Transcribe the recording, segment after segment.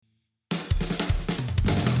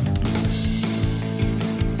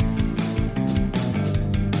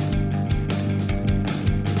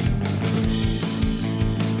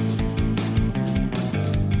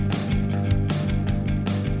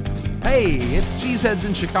It's Cheeseheads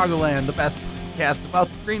in Chicagoland, the best podcast about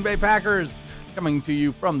the Green Bay Packers, coming to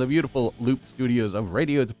you from the beautiful Loop Studios of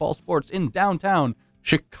Radio to Ball Sports in downtown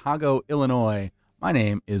Chicago, Illinois. My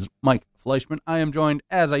name is Mike Fleischman. I am joined,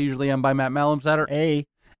 as I usually am, by Matt Malumsatter. Hey.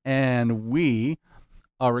 And we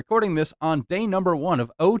are recording this on day number 1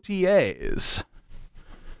 of OTAs.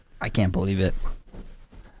 I can't believe it.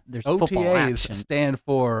 There's football action. OTAs stand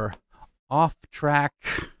for off-track,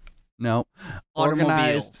 no,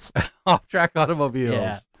 Automobiles. organized off-track automobiles.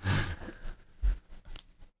 Yeah.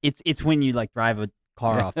 It's when you like drive a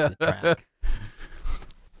car off the track.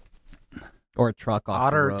 Or a truck off the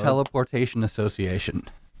Otter road. Teleportation Association.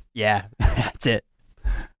 Yeah, that's it.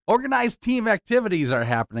 Organized team activities are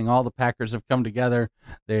happening. All the Packers have come together.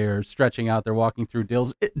 They're stretching out. They're walking through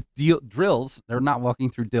drills. They're not walking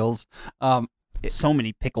through dills. So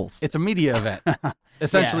many pickles. It's a media event,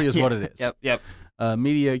 essentially, is what it is. Yep.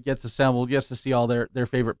 Media gets assembled, gets to see all their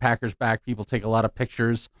favorite Packers back. People take a lot of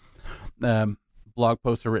pictures. Blog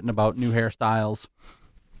posts are written about new hairstyles.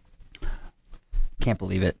 Can't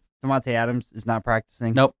believe it. Davante Adams is not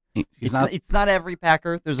practicing. Nope. It's not every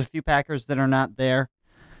Packer. There's a few Packers that are not there,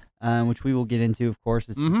 which we will get into, of course.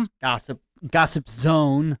 It's just gossip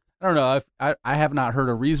zone. I don't know. I have not heard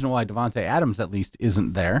a reason why Davante Adams, at least,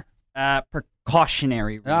 isn't there.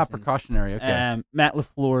 Precautionary reasons. Precautionary. Okay. Matt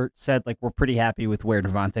LaFleur said, we're pretty happy with where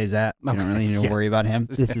Davante's at. We don't really need to worry about him.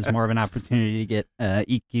 This is more of an opportunity to get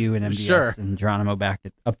EQ and MBS and Geronimo back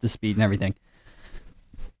up to speed and everything.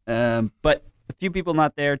 But a few people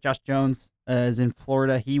not there. Josh Jones is in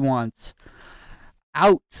Florida. He wants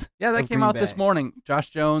out. Yeah, that came out this morning. Josh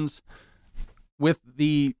Jones, with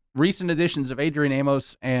the recent additions of Adrian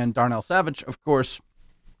Amos and Darnell Savage, of course,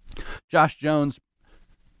 Josh Jones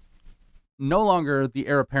no longer the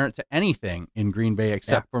heir apparent to anything in Green Bay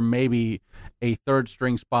except for maybe a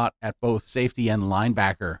third-string spot at both safety and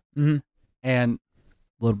linebacker. Mm-hmm. And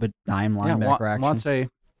a little bit dime linebacker action.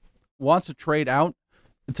 Wants to trade out.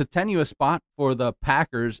 It's a tenuous spot for the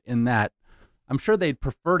Packers in that I'm sure they'd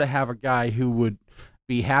prefer to have a guy who would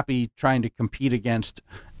be happy trying to compete against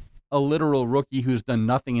a literal rookie who's done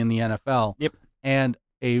nothing in the NFL. Yep. And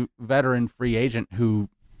a veteran free agent who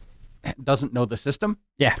doesn't know the system.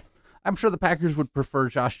 Yeah. I'm sure the Packers would prefer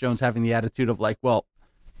Josh Jones having the attitude of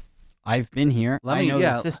I've been here. I know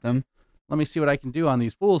the system. Let me see what I can do on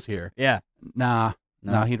these fools here. Yeah. No,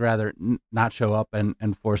 he'd rather not show up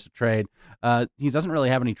and force a trade. He doesn't really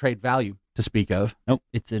have any trade value to speak of. Nope.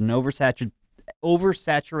 It's an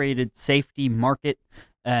oversaturated safety market.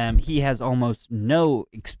 He has almost no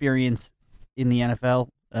experience in the NFL,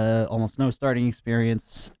 almost no starting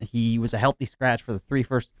experience. He was a healthy scratch for the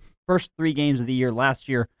first 3 games of the year last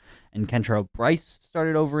year, and Kentrell Bryce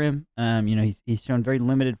started over him. He's shown very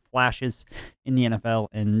limited flashes in the NFL,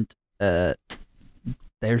 and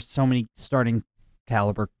there's so many starting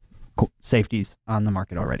caliber safeties on the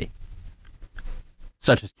market already.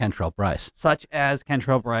 Such as Kentrell Bryce.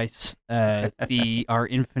 Our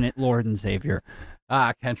infinite Lord and Savior.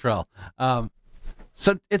 Kentrell.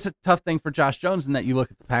 So it's a tough thing for Josh Jones in that you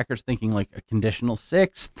look at the Packers thinking like a conditional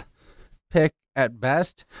 6th pick at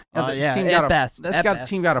best. This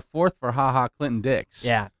team got a 4th for Clinton Dix.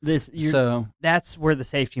 Yeah, that's where the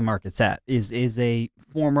safety market's at. Is a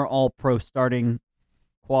former All-Pro starting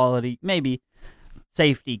quality. Maybe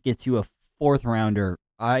safety gets you a 4th rounder.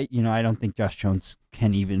 I don't think Josh Jones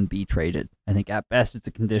can even be traded. I think at best it's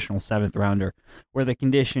a conditional 7th rounder, where the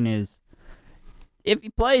condition is if he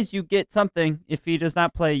plays, you get something. If he does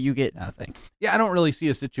not play, you get nothing. Yeah, I don't really see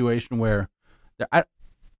a situation where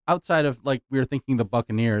outside of we were thinking the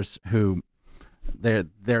Buccaneers, who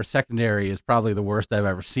their secondary is probably the worst I've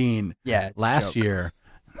ever seen. Yeah, it's last year.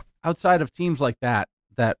 Outside of teams like that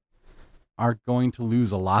are going to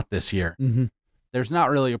lose a lot this year. Mm-hmm. There's not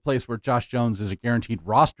really a place where Josh Jones is a guaranteed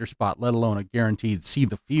roster spot, let alone a guaranteed see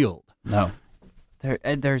the field. No,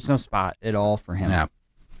 there's no spot at all for him. Yeah.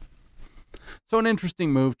 So an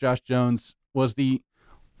interesting move. Josh Jones was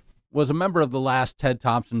a member of the last Ted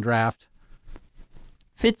Thompson draft.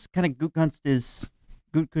 Fits kind of Gutekunst's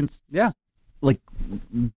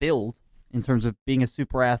build in terms of being a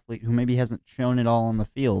super athlete who maybe hasn't shown it all on the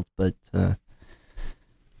field, but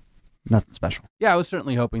nothing special. Yeah, I was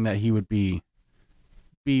certainly hoping that he would be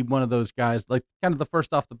one of those guys, like kind of the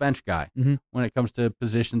first off the bench guy when it comes to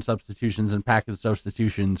position substitutions and package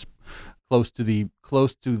substitutions, close to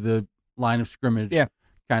the line of scrimmage,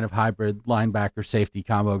 kind of hybrid linebacker safety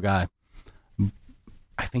combo guy.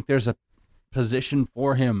 I think there's a position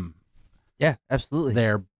for him. Yeah, absolutely.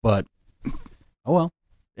 There, but oh well.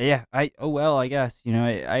 Yeah, I guess.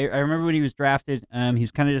 I remember when he was drafted, he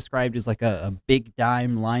was kind of described as like a big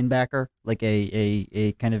dime linebacker, like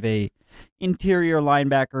a kind of a interior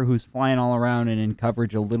linebacker who's flying all around and in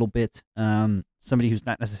coverage a little bit. Somebody who's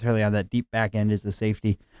not necessarily on that deep back end as a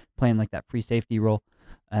safety, playing like that free safety role.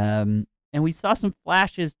 And we saw some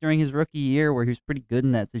flashes during his rookie year where he was pretty good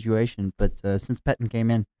in that situation. But since Pettine came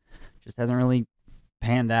in, just hasn't really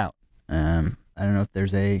panned out. I don't know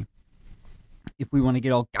if we want to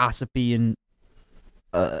get all gossipy and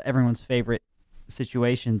everyone's favorite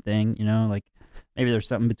situation thing, like maybe there's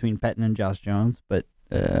something between Pettine and Josh Jones, but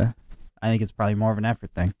I think it's probably more of an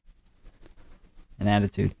effort thing, an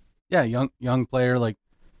attitude. Yeah, young player, like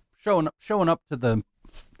showing up to the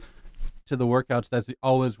workouts. That's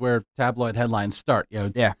always where tabloid headlines start.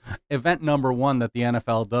 Yeah. Event number one that the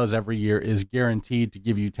NFL does every year is guaranteed to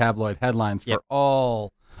give you tabloid headlines for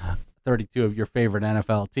all 32 of your favorite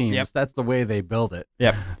NFL teams. Yep. That's the way they build it.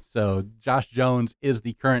 Yep. So Josh Jones is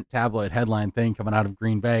the current tabloid headline thing coming out of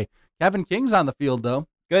Green Bay. Kevin King's on the field though.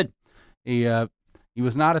 Good. He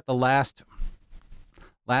was not at the last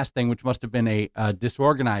thing, which must have been a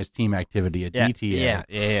disorganized team activity, a DTA.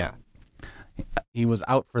 Yeah. He was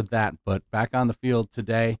out for that, but back on the field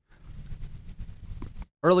today.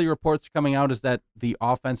 Early reports coming out is that the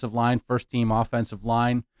offensive line, first team offensive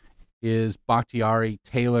line, is Bakhtiari,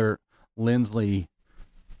 Taylor, Lindsley,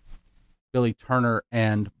 Billy Turner,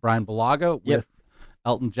 and Brian Bulaga, with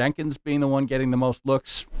Elton Jenkins being the one getting the most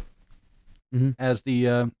looks as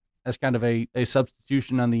kind of a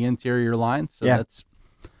substitution on the interior line. So that's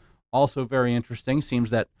also very interesting.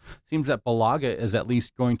 Seems that Bulaga is at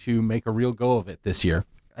least going to make a real go of it this year.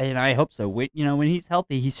 And I hope so. When he's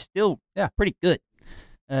healthy, he's still pretty good.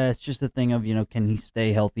 It's just a thing of, can he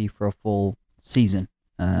stay healthy for a full season,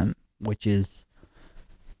 which is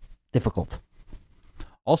difficult.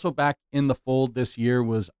 Also back in the fold this year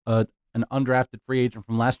was an undrafted free agent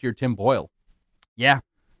from last year, Tim Boyle. Yeah.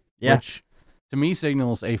 Which to me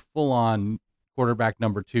signals a full-on quarterback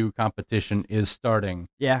number 2 competition is starting.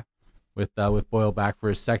 Yeah. With Boyle back for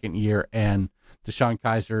his second year, and DeShone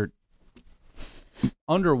Kizer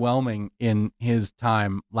underwhelming in his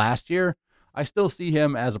time last year. I still see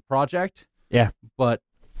him as a project. Yeah. But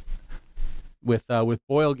with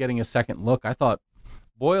Boyle getting a second look, I thought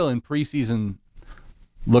Boyle in preseason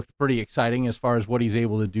looked pretty exciting as far as what he's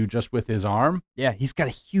able to do just with his arm. Yeah, he's got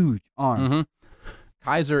a huge arm.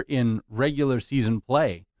 Kizer in regular season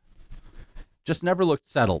play just never looked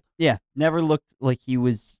settled. Yeah, never looked like he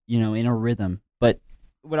was, in a rhythm. But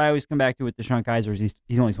what I always come back to with DeShone Kizer is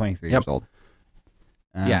he's only 23 years old.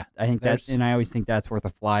 I think and I always think that's worth a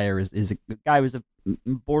flyer. Is a guy who's a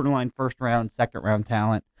borderline first round, second round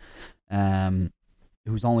talent,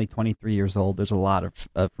 who's only 23 years old. There's a lot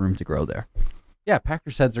of room to grow there. Yeah,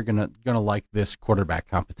 Packers heads are gonna like this quarterback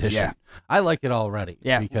competition. Yeah. I like it already.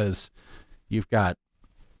 Yeah. Because you've got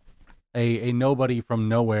a nobody from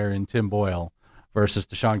nowhere in Tim Boyle versus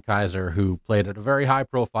DeShone Kizer, who played at a very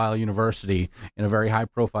high-profile university in a very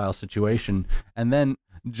high-profile situation, and then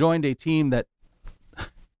joined a team that.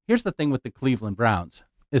 Here's the thing with the Cleveland Browns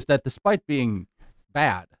is that despite being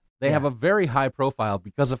bad, they have a very high profile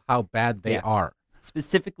because of how bad they are.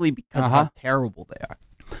 Specifically because of how terrible they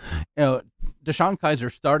are. DeShone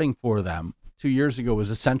Kizer starting for them 2 years ago was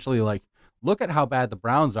essentially like, look at how bad the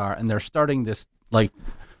Browns are, and they're starting this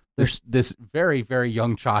this very, very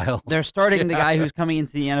young child. They're starting the guy who's coming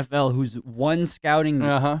into the NFL whose one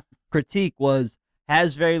scouting critique was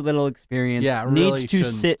has very little experience, needs to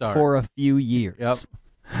sit for a few years. Yep.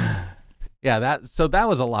 Yeah, that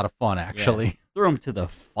was a lot of fun, actually. Yeah. Threw him to the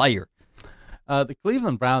fire. The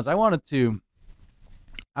Cleveland Browns, I wanted to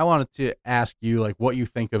ask you, like, what you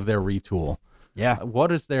think of their retool. Yeah.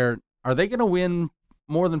 Are they going to win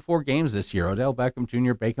more than 4 games this year? Odell Beckham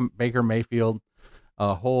Jr., Baker Mayfield,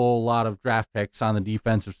 a whole lot of draft picks on the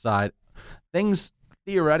defensive side. Things,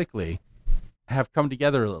 theoretically, have come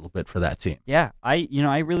together a little bit for that team. Yeah, I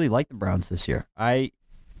really like the Browns this year. I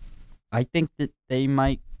think that they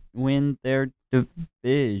might win their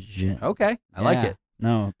division. Okay, I like it.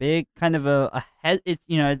 No, big kind of it's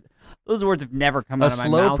those words have never come out of my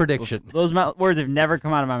mouth. A slow prediction. Those words have never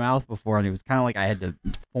come out of my mouth before, and it was kind of like I had to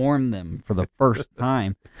form them for the first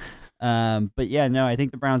time. But yeah, no, I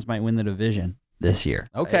think the Browns might win the division this year.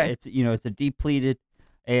 Okay, it's a depleted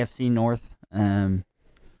AFC North.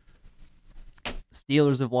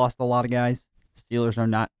 Steelers have lost a lot of guys. Steelers are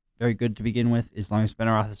not very good to begin with. As long as Ben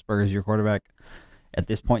Roethlisberger is your quarterback, at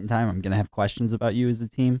this point in time, I'm going to have questions about you as a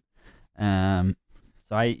team. So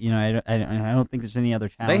I don't think there's any other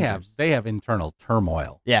challenges. They have internal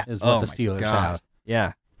turmoil. Yeah, is what the Steelers have.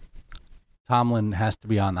 Yeah, Tomlin has to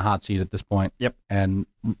be on the hot seat at this point. Yep, and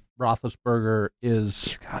Roethlisberger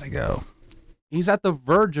he's got to go. He's at the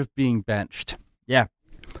verge of being benched. Yeah,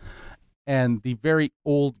 and the very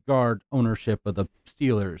old guard ownership of the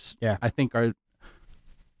Steelers. Yeah. I think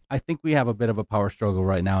we have a bit of a power struggle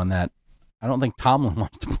right now in that. I don't think Tomlin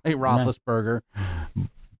wants to play Roethlisberger,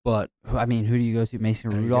 but I mean, who do you go to? Mason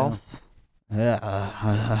Rudolph?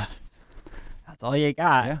 That's all you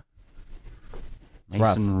got. Yeah.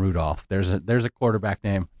 Mason Rudolph. There's a quarterback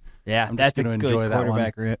name. Yeah, I'm that's just a gonna good enjoy that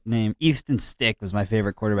quarterback name. Easton Stick was my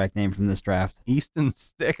favorite quarterback name from this draft. Easton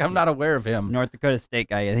Stick. I'm not aware of him. North Dakota State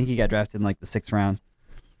guy. I think he got drafted in like the 6th round.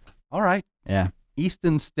 All right. Yeah.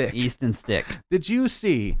 Easton Stick. Easton Stick. Did you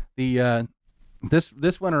see the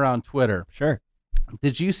this went around Twitter? Sure.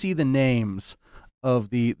 Did you see the names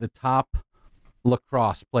of the top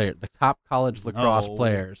lacrosse players, the top college lacrosse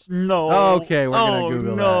players? No. Okay, we're gonna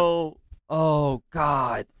Google that. Oh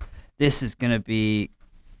God, this is gonna be.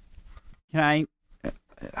 Can I?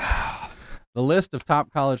 The list of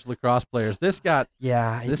top college lacrosse players. This got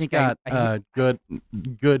good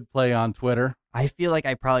play on Twitter. I feel like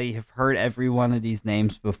I probably have heard every one of these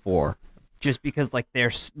names before, just because like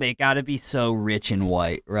they got to be so rich and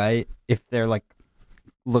white, right? If they're like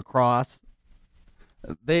lacrosse,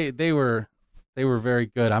 they were very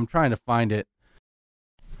good. I'm trying to find it.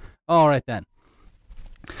 All right then.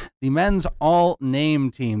 The men's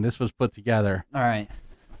all-name team. This was put together. All right.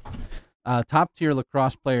 Top-tier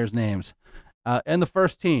lacrosse players' names. And the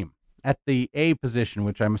first team at the A position,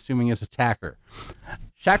 which I'm assuming is attacker,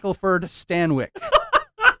 Shackelford Stanwyck,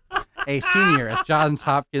 a senior at Johns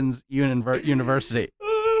Hopkins University.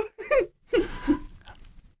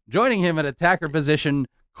 Joining him at attacker position,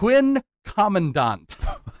 Quinn Commandant,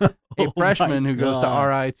 a freshman who goes to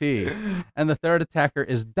RIT. And the third attacker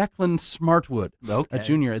is Declan Smartwood, a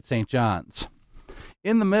junior at St. John's.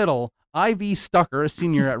 In the middle, Ivy Stucker, a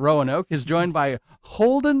senior at Roanoke, is joined by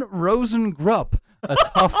Holden Rosengrupp, a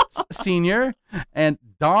Tufts senior, and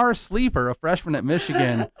Dar Sleeper, a freshman at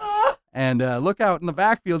Michigan. And look out in the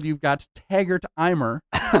backfield, you've got Taggart Eimer,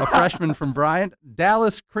 a freshman from Bryant,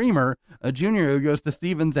 Dallas Creamer, a junior who goes to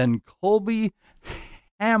Stevens, and Colby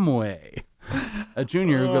Hamway, a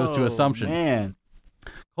junior who goes to Assumption. Man.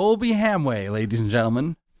 Colby Hamway, ladies and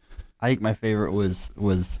gentlemen. I think my favorite was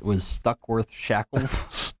Stuckworth Shackle.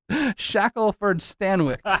 Shackelford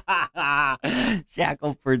Stanwyck.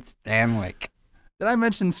 Shackelford Stanwyck. Did I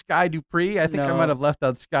mention Sky Dupree? I think I No. might have left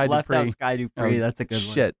out Sky Dupree. Left out Sky Dupree. That's a good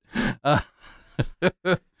one. Shit.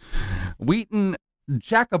 Wheaton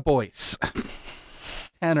Jackaboyce.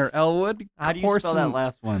 Tanner Elwood. How do you spell that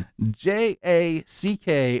last one? Jackoboice.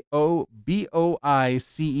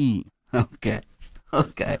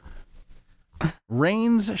 Okay.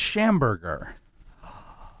 Rains Schamberger.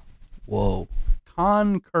 Whoa.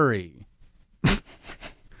 Con Curry.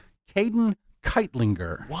 Caden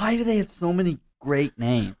Keitlinger. Why do they have so many great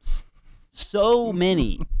names? So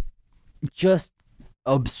many. Just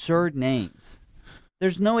absurd names.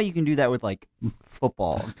 There's no way you can do that with like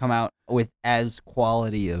football and come out with as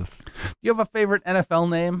quality of. Do you have a favorite NFL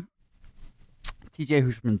name? TJ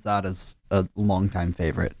Hushmanzada's a longtime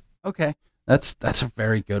favorite. Okay. That's a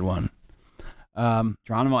very good one.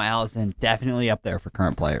 Geronimo Allison, definitely up there for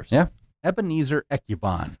current players. Yeah. Ebenezer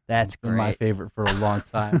Ekubon. That's been my favorite for a long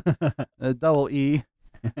time. Double E.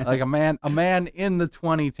 Like a man in the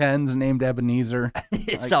 2010s named Ebenezer.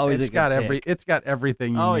 It's Like, always it's a got good pick. it's got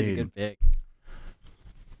everything you Always need. a good pick.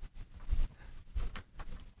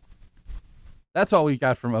 That's all we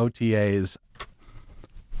got from OTAs.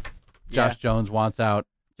 Josh Jones wants out.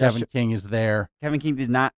 Kevin King is there. Kevin King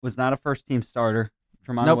was not a first team starter.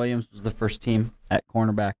 Tremont Nope. Williams was the first team at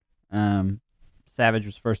cornerback. Savage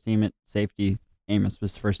was first team at safety. Amos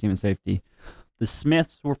was first team at safety. The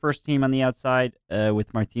Smiths were first team on the outside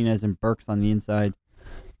with Martinez and Burks on the inside.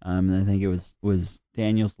 And I think it was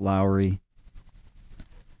Daniels, Lowry,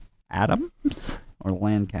 Adams, or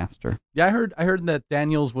Lancaster. Yeah, I heard that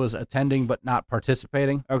Daniels was attending but not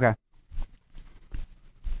participating. Okay.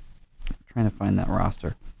 Trying to find that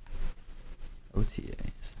roster.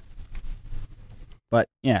 OTAs. But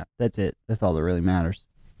yeah, that's it. That's all that really matters.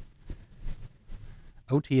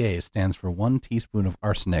 OTA stands for 1 teaspoon of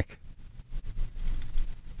arsenic.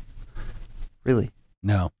 Really?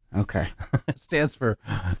 No. Okay. It stands for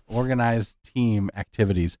organized team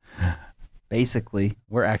activities. Basically,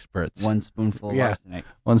 We're experts. 1 spoonful of arsenic.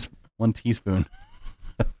 One teaspoon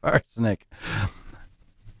of arsenic.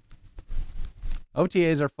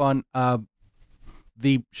 OTAs are fun.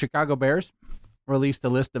 The Chicago Bears released a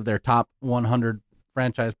list of their top 100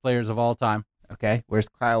 franchise players of all time. Okay. Where's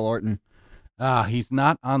Kyle Orton? He's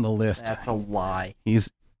not on the list. That's a lie.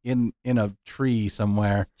 He's in a tree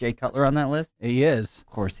somewhere. Is Jay Cutler on that list? He is. Of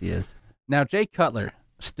course he is. Now, Jay Cutler,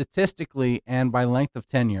 statistically and by length of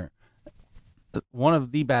tenure, one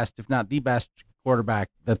of the best, if not the best, quarterback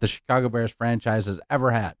that the Chicago Bears franchise has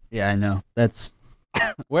ever had. Yeah, I know. That's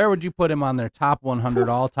Where would you put him on their top 100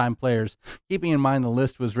 all-time players? Keeping in mind the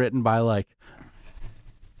list was written by like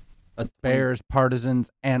Bears partisans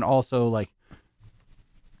and also like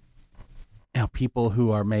people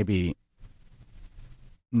who are maybe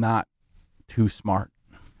not too smart.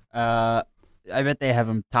 I bet they have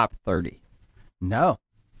him top 30. No.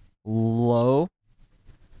 Low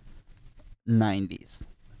 90s.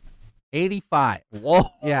 85. Whoa.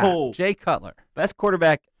 Yeah, Jay Cutler. Best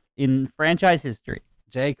quarterback in franchise history.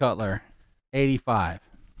 Jay Cutler, 85.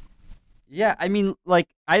 Yeah, I mean, like,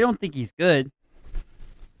 I don't think he's good,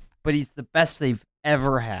 but he's the best they've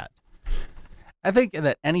ever had. I think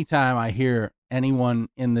that anytime I hear anyone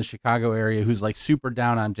in the Chicago area who's like super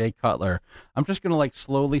down on Jay Cutler, I'm just going to like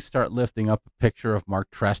slowly start lifting up a picture of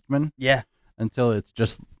Mark Trestman. Yeah. Until it's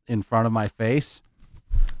just in front of my face.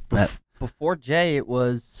 Before Jay, it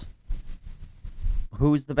was...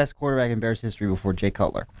 Who was the best quarterback in Bears history before Jay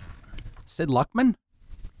Cutler? Sid Luckman?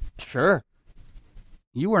 Sure.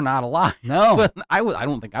 You were not alive. No. I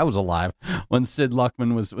don't think I was alive when Sid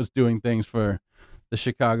Luckman was doing things for the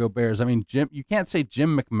Chicago Bears. I mean, you can't say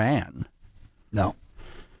Jim McMahon. No.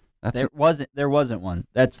 There wasn't one.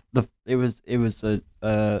 It was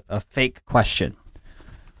a fake question.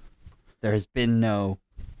 There has been no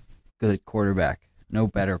good quarterback, no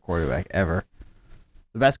better quarterback ever.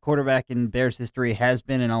 The best quarterback in Bears history has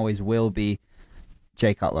been and always will be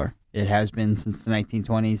Jay Cutler. It has been since the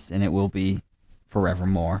 1920s, and it will be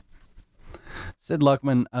forevermore. Sid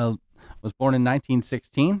Luckman was born in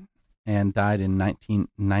 1916 and died in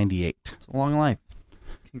 1998. It's a long life.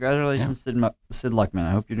 Congratulations, Sid Luckman.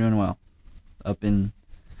 I hope you're doing well up in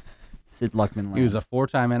Sid Luckman land. He was a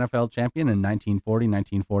 4-time NFL champion in 1940,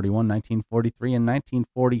 1941, 1943, and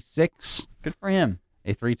 1946. Good for him.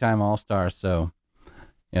 A 3-time All-Star, so...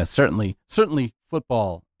 Yeah, certainly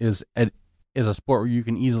football is a sport where you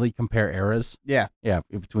can easily compare eras. Yeah. Yeah,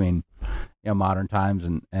 between modern times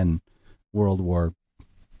and World War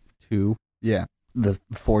II. Yeah, the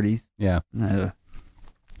 40s. Yeah. When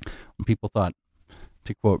people thought,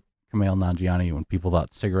 to quote Kumail Nanjiani, when people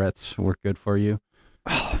thought cigarettes were good for you.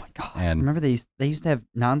 Oh my God. And remember they used to have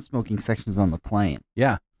non-smoking sections on the plane.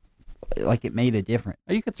 Yeah. Like it made a difference.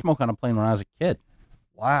 You could smoke on a plane when I was a kid.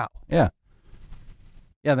 Wow. Yeah.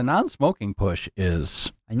 Yeah, the non-smoking push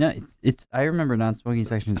is... I know. It's. I remember non-smoking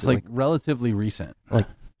sections. It's like relatively recent. Like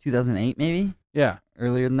 2008, maybe? Yeah.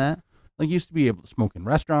 Earlier than that? Like, you used to be able to smoke in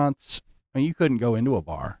restaurants. I mean, you couldn't go into a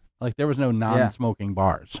bar. Like, there was no non-smoking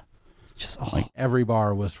bars. Like, every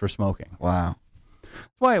bar was for smoking. Wow.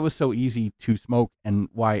 That's why it was so easy to smoke and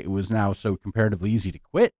why it was now so comparatively easy to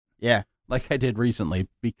quit. Yeah. Like I did recently,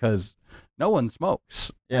 because no one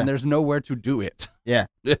smokes. Yeah. And there's nowhere to do it. Yeah.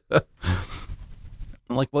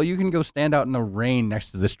 I'm like, well, you can go stand out in the rain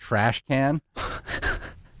next to this trash can.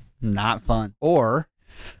 Not fun. Or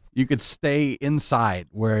you could stay inside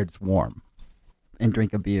where it's warm. And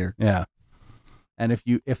drink a beer. Yeah. And if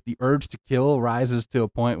the urge to kill rises to a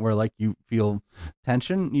point where like you feel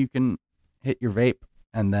tension, you can hit your vape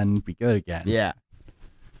and then be good again. Yeah.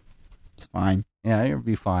 It's fine. Yeah, you'll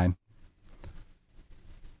be fine.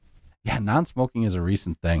 Yeah, non-smoking is a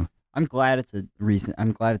recent thing. I'm glad it's a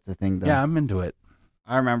thing though. Yeah, I'm into it.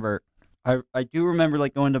 I remember, I do remember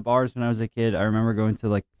like going to bars when I was a kid. I remember going to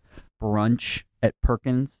like brunch at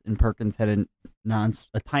Perkins, and Perkins had a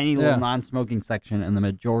tiny little non-smoking section, and the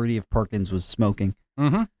majority of Perkins was smoking.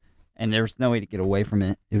 Mm-hmm. And there was no way to get away from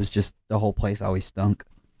it. It was just the whole place always stunk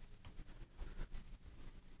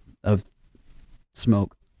of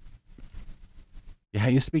smoke. Yeah,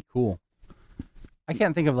 it used to be cool. I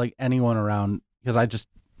can't think of like anyone around because I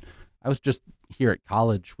was just here at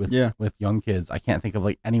college with young kids. I can't think of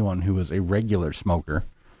like anyone who was a regular smoker.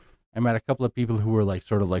 I met a couple of people who were like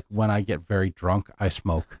sort of like, when I get very drunk, I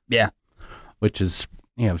smoke. Yeah. Which is,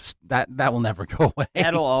 that will never go away.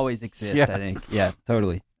 That'll always exist, I think. Yeah,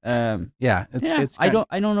 totally. It's I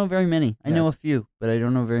don't know very many. I know a few, but I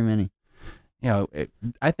don't know very many.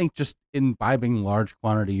 I think just imbibing large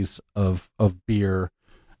quantities of beer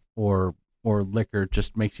or liquor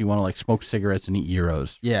just makes you want to like smoke cigarettes and eat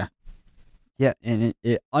gyros. Yeah. Yeah, and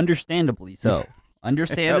it understandably so.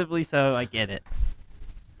 Understandably so, I get it.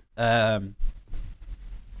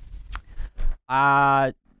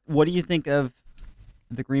 What do you think of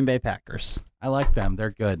the Green Bay Packers? I like them.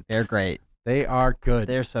 They're good. They're great. They are good.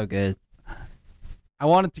 They're so good. I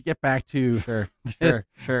wanted to get back to sure. This,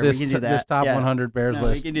 We can do that. This top 100 Bears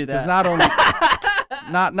list. We can do that.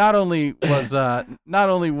 Not only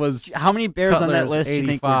was how many Bears Cutler's on that list do you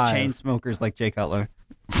think were 85. chain smokers like Jay Cutler?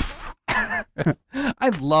 I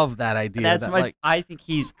love that idea. That's that, my. like, I think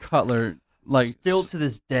he's Cutler, like, still to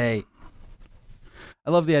this day. I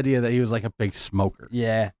love the idea that he was like a big smoker.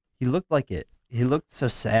 Yeah, he looked like it. He looked so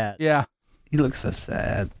sad. Yeah. He looked so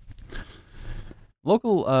sad.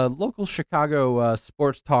 Local Chicago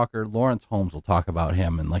sports talker Lawrence Holmes will talk about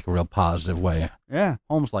him in like a real positive way. Yeah.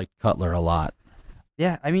 Holmes liked Cutler a lot.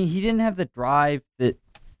 Yeah, I mean, he didn't have the drive that,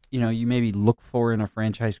 you maybe look for in a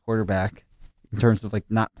franchise quarterback in terms of like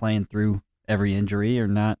not playing through every injury or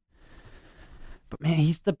not. But man,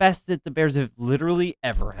 he's the best that the Bears have literally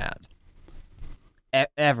ever had.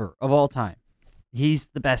 Ever, of all time. He's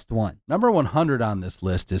the best one. Number 100 on this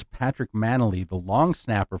list is Patrick Mannelly, the long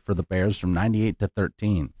snapper for the Bears from 98 to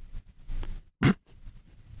 13.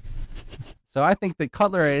 So I think that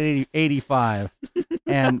Cutler at 85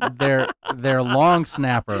 and their long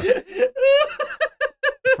snapper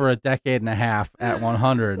for a decade and a half at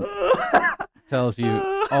 100 tells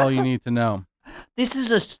you all you need to know. This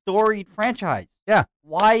is a storied franchise. Yeah.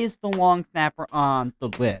 Why is the long snapper on the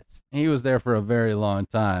list? He was there for a very long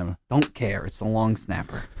time. Don't care. It's the long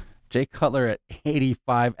snapper. Jay Cutler at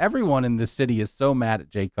 85. Everyone in this city is so mad at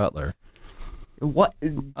Jay Cutler. What?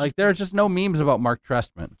 Like, there are just no memes about Mark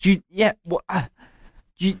Trestman.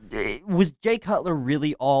 Was Jay Cutler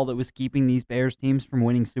really all that was keeping these Bears teams from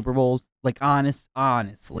winning Super Bowls? Like,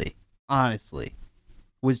 honestly.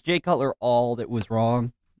 Was Jay Cutler all that was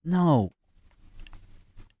wrong? No.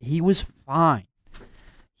 He was fine.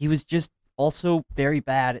 He was just also very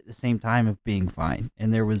bad at the same time of being fine.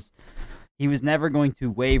 And he was never going to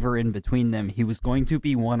waver in between them. He was going to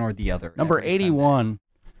be one or the other. Number 81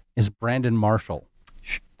 is Brandon Marshall.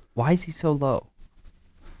 Why is he so low?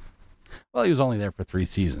 Well, he was only there for 3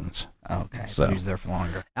 seasons. Okay, so he was there for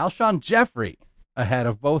longer. Alshon Jeffrey ahead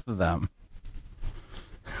of both of them.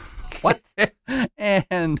 What?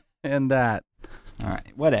 and that. All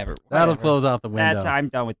right, whatever. That'll close out the window. I'm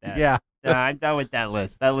done with that. Yeah. I'm done with that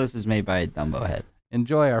list. That list was made by a Dumbo head.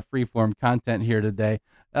 Enjoy our freeform content here today.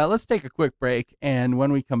 Let's take a quick break, and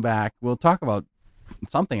when we come back, we'll talk about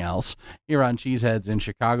something else here on Cheeseheads in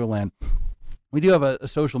Chicagoland. We do have a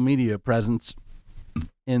social media presence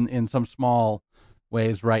in some small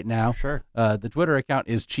ways right now. Sure. The Twitter account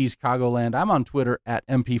is Cheesecagoland. I'm on Twitter at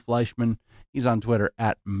MP Fleischman. He's on Twitter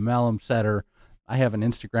at Malum Setter. I have an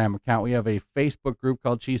Instagram account. We have a Facebook group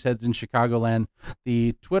called Cheeseheads in Chicagoland.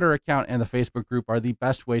 The Twitter account and the Facebook group are the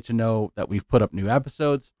best way to know that we've put up new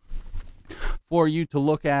episodes for you to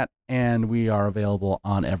look at, and we are available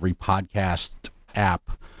on every podcast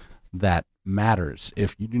app that matters.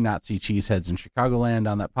 If you do not see Cheeseheads in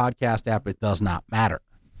Chicagoland on that podcast app, it does not matter.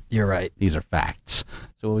 You're right. These are facts.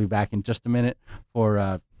 So we'll be back in just a minute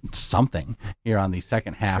for something here on the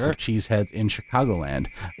second half of Cheeseheads in Chicagoland.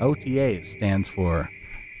 OTA stands for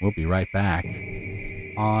we'll be right back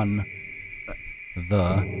on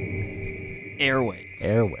the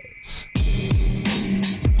airwaves.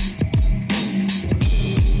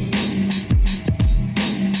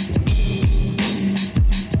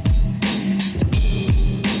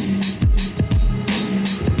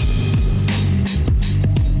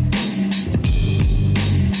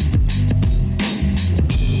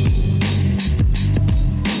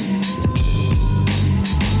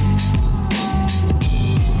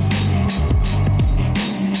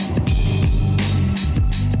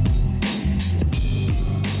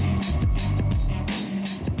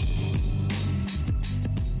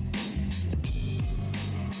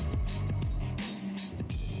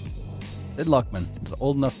 Sid Luckman is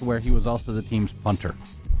old enough to where he was also the team's punter.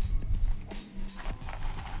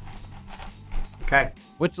 Okay.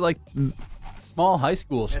 Which, like, small high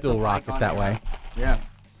schools still rock it that way. Yeah.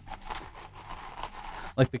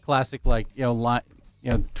 Like the classic, like, 10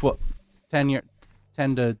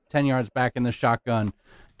 to 10 yards back in the shotgun,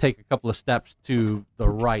 take a couple of steps to the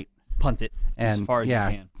right. Punt it and, as far as you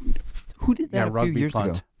can. Who did that a few years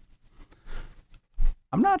ago?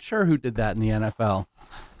 I'm not sure who did that in the NFL.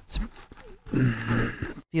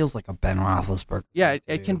 Feels like a Ben Roethlisberger. Yeah,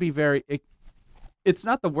 it can be very. It's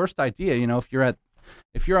not the worst idea,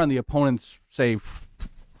 if you're on the opponent's say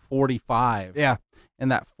 45. Yeah. In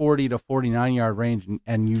that 40 to 49 yard range,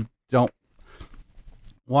 and you don't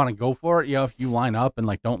want to go for it. If you line up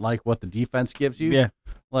and don't like what the defense gives you. Yeah.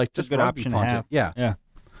 Like just a good option to have. Yeah. Yeah.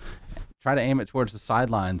 Try to aim it towards the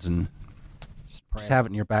sidelines and just have it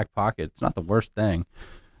in your back pocket. It's not the worst thing.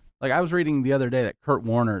 Like I was reading the other day that Kurt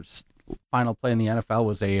Warner's final play in the NFL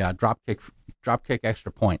was a drop kick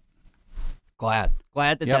extra point. Glad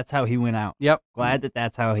that that's how he went out. Yep. Glad that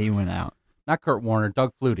that's how he went out. Not Kurt Warner,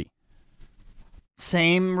 Doug Flutie.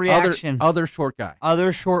 Same reaction. Other short guy.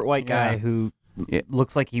 Other short white guy who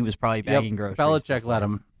looks like he was probably bagging groceries. Belichick let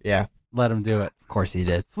him. Yeah. let him do it. Of course he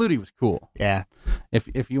did. Flutie was cool. Yeah.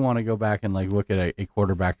 If you want to go back and like look at a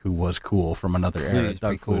quarterback who was cool from another era,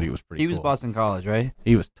 Doug Flutie was pretty cool. He was Boston College, right?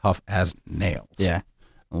 He was tough as nails. Yeah.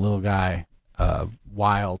 A little guy,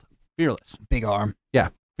 wild, fearless. Big arm. Yeah,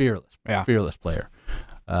 fearless. Yeah. Fearless player.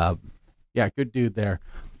 Yeah, good dude there.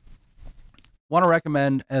 Want to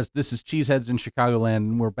recommend, as this is Cheeseheads in Chicagoland,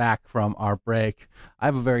 and we're back from our break. I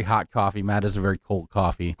have a very hot coffee. Matt has a very cold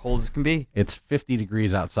coffee. Cold as can be. It's 50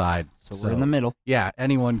 degrees outside. So we're in the middle. Yeah,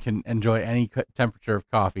 anyone can enjoy any temperature of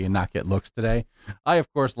coffee and not get looks today. I, of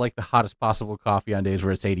course, like the hottest possible coffee on days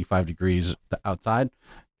where it's 85 degrees outside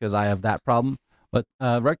because I have that problem. But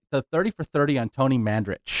the 30 for 30 on Tony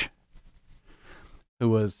Mandrich, who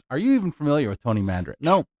was, are you even familiar with Tony Mandrich?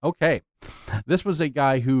 No. Okay. This was a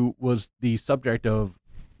guy who was the subject of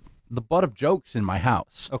the butt of jokes in my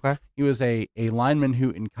house. Okay. He was a lineman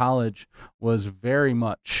who in college was very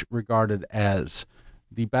much regarded as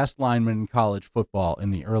the best lineman in college football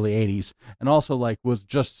in the early 80s, and also like was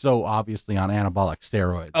just so obviously on anabolic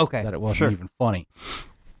steroids that it wasn't even funny.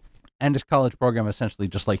 And his college program essentially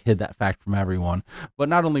just like hid that fact from everyone. But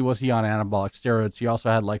not only was he on anabolic steroids, he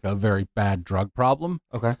also had like a very bad drug problem.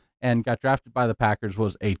 Okay. And got drafted by the Packers,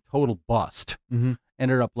 was a total bust. Mm-hmm.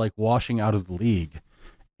 Ended up like washing out of the league.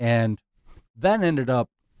 And then ended up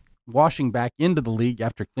washing back into the league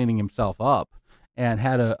after cleaning himself up, and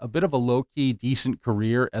had a bit of a low-key decent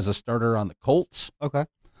career as a starter on the Colts. Okay.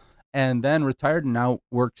 And then retired and now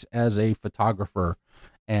works as a photographer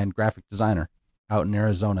and graphic designer out in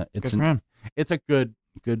Arizona. It's a good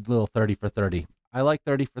little 30 for 30. I like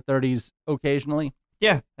 30 for 30s occasionally.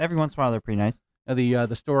 Yeah, every once in a while they're pretty nice.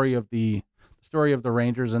 The story of the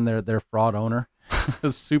Rangers and their fraud owner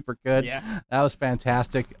was super good. Yeah, that was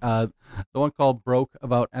fantastic. The one called Broke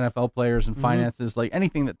about NFL players and finances, like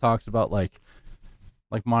anything that talks about like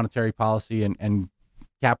monetary policy and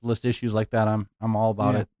capitalist issues like that. I'm all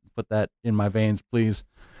about it. Put that in my veins, please.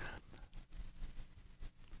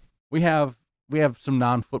 We have some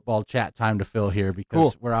non-football chat time to fill here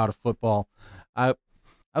because we're out of football. I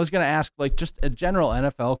was going to ask like just a general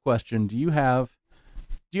NFL question. Do you have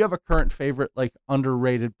a current favorite, like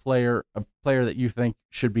underrated player, a player that you think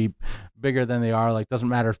should be bigger than they are? Like, doesn't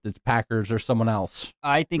matter if it's Packers or someone else.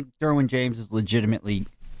 I think Derwin James is legitimately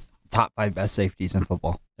top 5 best safeties in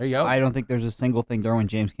football. There you go. I don't think there's a single thing Derwin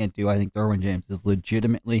James can't do. I think Derwin James is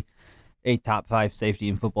legitimately a top 5 safety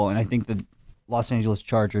in football. And I think the Los Angeles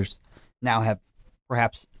Chargers now have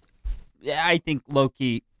perhaps, I think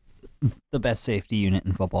low-key, the best safety unit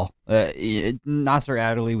in football. Nasser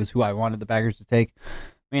Adderley was who I wanted the Packers to take,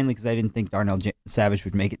 mainly because I didn't think Darnell Savage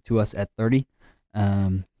would make it to us at 30.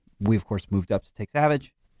 We, of course, moved up to take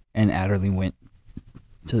Savage, and Adderley went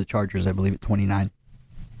to the Chargers, I believe, at 29.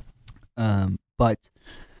 But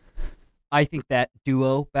I think that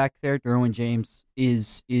duo back there, Derwin James,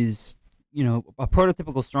 is a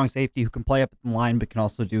prototypical strong safety who can play up at the line but can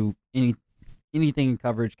also do anything in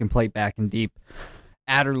coverage, can play back and deep.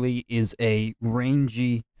 Adderley is a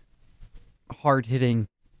rangy, hard-hitting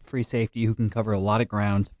free safety who can cover a lot of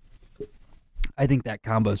ground. I think that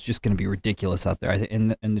combo is just going to be ridiculous out there.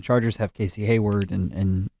 And the Chargers have Casey Hayward,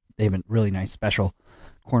 and they have a really nice special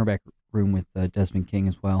cornerback room with Desmond King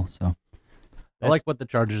as well. So I like what the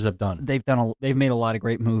Chargers have done. They've made a lot of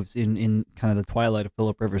great moves in kind of the twilight of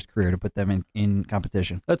Phillip Rivers' career to put them in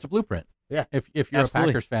competition. That's a blueprint. Yeah. If you're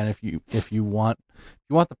Absolutely. a Packers fan, if you want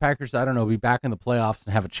the Packers, I don't know, be back in the playoffs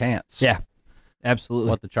and have a chance. Yeah. Absolutely.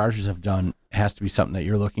 What the Chargers have done has to be something that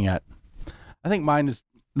you're looking at. I think mine is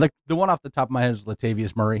like the one off the top of my head is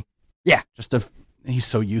Latavius Murray. Yeah. He's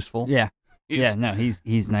so useful. Yeah.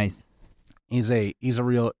 He's nice. He's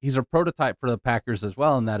a prototype for the Packers as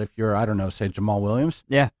well, in that if you're, I don't know, say Jamal Williams.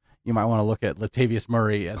 Yeah. You might want to look at Latavius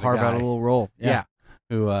Murray as carve a guy. out a little role. Yeah.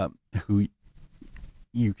 Who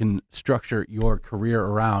you can structure your career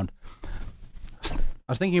around. I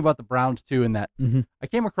was thinking about the Browns too, in that I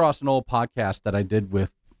came across an old podcast that I did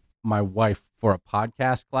with my wife for a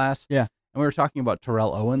podcast class. Yeah. And we were talking about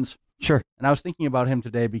Terrell Owens. Sure. And I was thinking about him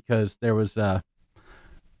today because there was I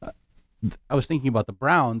was thinking about the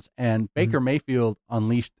Browns, and Baker Mayfield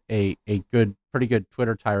unleashed a pretty good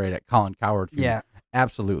Twitter tirade at Colin Cowherd. Who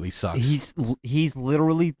absolutely sucks. He's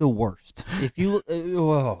literally the worst. If you,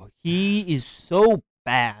 he is so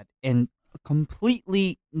bad and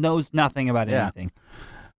completely knows nothing about anything.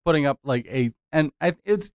 Putting up like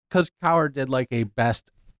it's because Cowherd did like a best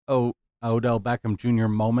Odell Beckham Jr.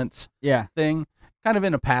 moments thing, kind of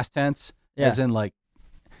in a past tense, as in like,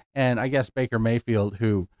 and I guess Baker Mayfield,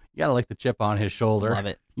 who you gotta like the chip on his shoulder. Love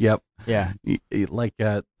it. Yep. Yeah. Like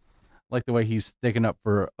the way he's sticking up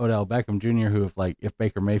for Odell Beckham Jr., who if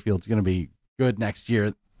Baker Mayfield's gonna be good next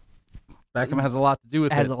year, Beckham has a lot to do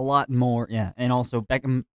with has it. a lot more, yeah. And also,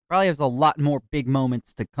 Beckham probably has a lot more big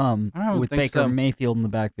moments to come with Baker Mayfield in the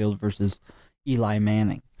backfield versus Eli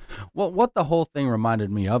Manning. Well, what the whole thing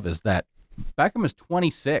reminded me of is that Beckham is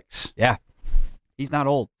 26. Yeah. He's not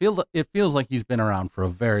old. It feels like he's been around for a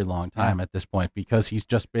very long time at this point because he's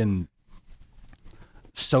just been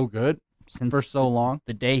so good for so long.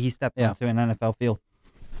 The day he stepped onto an NFL field.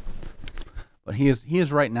 But he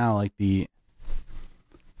is right now like he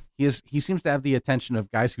seems to have the attention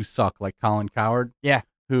of guys who suck, like Colin Cowherd. Yeah.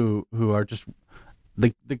 Who are just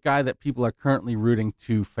the guy that people are currently rooting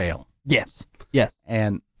to fail. Yes. Yes.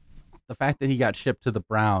 And the fact that he got shipped to the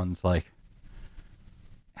Browns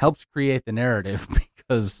helps create the narrative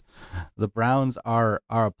because the Browns are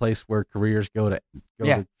a place where careers go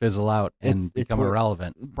to fizzle out and become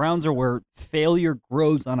irrelevant. Browns are where failure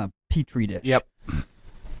grows on a petri dish. Yep.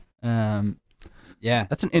 Yeah.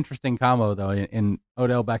 That's an interesting combo though in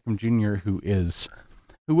Odell Beckham Jr.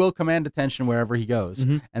 who will command attention wherever he goes,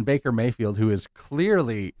 and Baker Mayfield, who is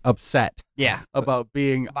clearly upset about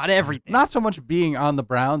everything. Not so much being on the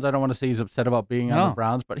Browns. I don't want to say he's upset about being on the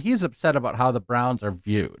Browns, but he's upset about how the Browns are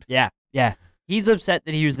viewed. Yeah, yeah. He's upset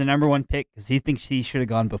that he was the number one pick because he thinks he should have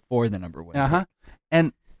gone before the number one pick.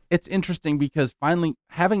 And it's interesting because finally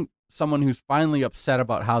having someone who's finally upset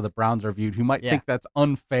about how the Browns are viewed, who might think that's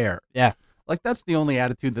unfair. Yeah. Like, that's the only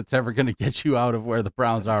attitude that's ever going to get you out of where the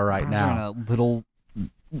Browns are right now. In a little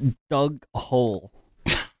dug hole.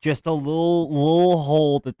 Just a little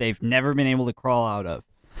hole that they've never been able to crawl out of.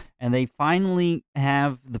 And they finally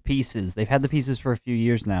have the pieces. They've had the pieces for a few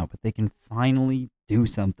years now, but they can finally do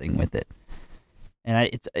something with it. And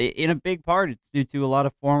it's in a big part, it's due to a lot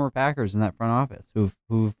of former Packers in that front office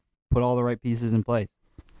who've put all the right pieces in place.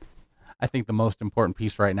 I think the most important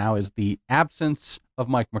piece right now is the absence of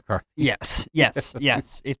Mike McCarthy. Yes.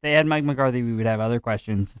 If they had Mike McCarthy, we would have other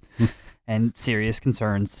questions and serious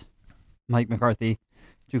concerns. Mike McCarthy,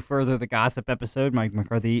 to further the gossip episode, Mike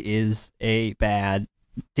McCarthy is a bad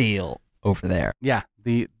deal over there. Yeah,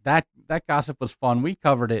 that gossip was fun. We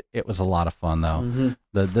covered it. It was a lot of fun, though.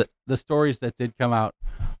 The stories that did come out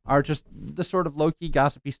are just the sort of low-key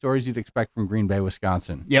gossipy stories you'd expect from Green Bay,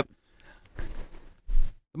 Wisconsin. Yep.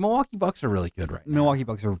 The Milwaukee Bucks are really good right now. Milwaukee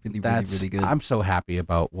Bucks are really good. I'm so happy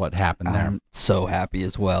about what happened there. I'm so happy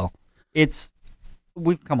as well.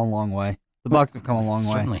 We've come a long way. The Bucks have come a long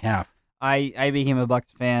way. Certainly have. I became a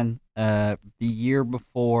Bucks fan the year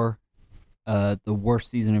before the worst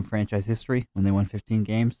season in franchise history when they won 15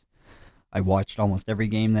 games. I watched almost every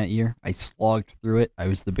game that year. I slogged through it. I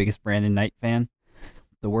was the biggest Brandon Knight fan.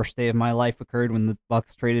 The worst day of my life occurred when the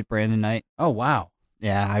Bucks traded Brandon Knight. Oh, wow.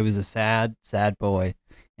 Yeah, I was a sad, sad boy.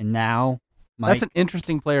 And now, that's an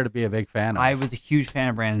interesting player to be a big fan of. I was a huge fan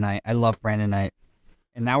of Brandon Knight. I love Brandon Knight.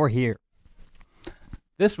 And now we're here.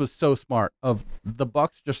 This was so smart of the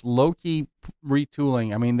Bucks just low-key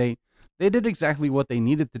retooling. I mean, they did exactly what they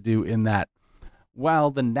needed to do in that while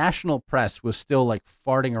the national press was still like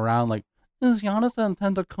farting around like, is Giannis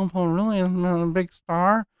Antetokounmpo really a big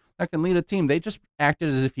star that can lead a team? They just acted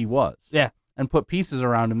as if he was. Yeah. And put pieces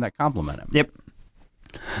around him that compliment him. Yep.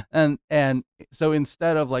 And so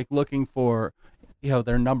instead of like looking for,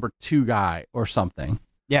 their number 2 guy or something,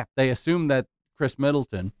 they assumed that Chris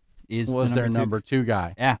Middleton was their number 2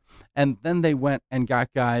 guy. Yeah. And then they went and got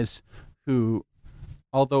guys who,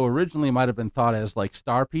 although originally might have been thought as like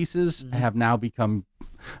star pieces, have now become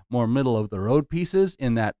more middle of the road pieces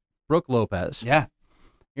in that Brook Lopez. Yeah.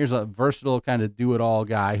 Here's a versatile kind of do-it-all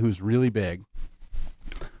guy who's really big.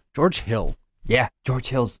 George Hill. Yeah, George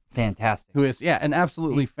Hill's fantastic. Who is, an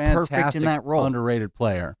absolutely fantastic, perfect in that role. Underrated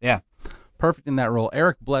player. Yeah. Perfect in that role.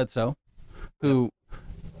 Eric Bledsoe, who,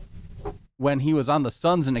 when he was on the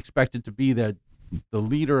Suns and expected to be the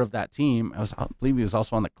leader of that team, I believe he was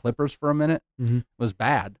also on the Clippers for a minute, was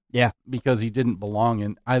bad. Yeah. Because he didn't belong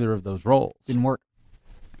in either of those roles. Didn't work.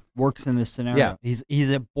 Works in this scenario. Yeah.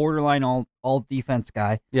 He's a borderline all defense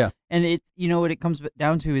guy. Yeah. And it's, what it comes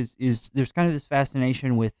down to is there's kind of this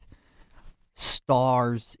fascination with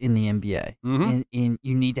stars in the NBA. In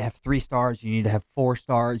you need to have 3 stars, you need to have 4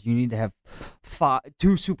 stars, you need to have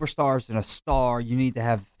 2 superstars and a star, you need to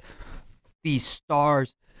have these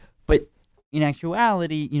stars. But in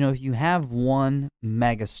actuality, if you have one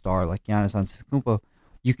mega star like Giannis Antetokounmpo,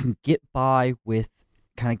 you can get by with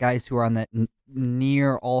kind of guys who are on that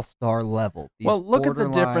near all-star level. Look at the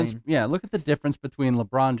difference. Yeah, look at the difference between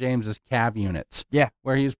LeBron James's Cav units. Yeah,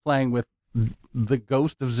 where he was playing with the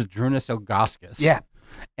ghost of Zydrunas Ilgauskas. Yeah,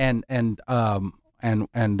 and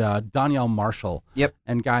Danielle Marshall. Yep,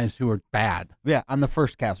 and guys who are bad. Yeah, on the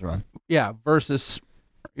first Cavs run. Yeah, versus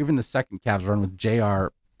even the second Cavs run with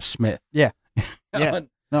J.R. Smith. Yeah, yeah.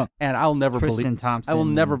 No. And I'll never Tristan Thompson. I will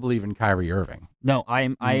never believe in Kyrie Irving. No, I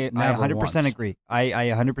 100% once. agree. I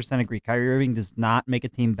 100% agree. Kyrie Irving does not make a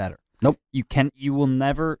team better. Nope.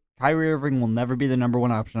 Kyrie Irving will never be the number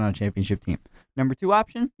one option on a championship team. Number two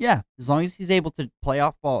option, yeah, as long as he's able to play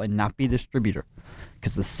off ball and not be the distributor.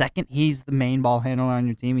 Because the second he's the main ball handler on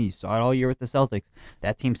your team, you saw it all year with the Celtics,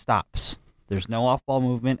 that team stops. There's no off ball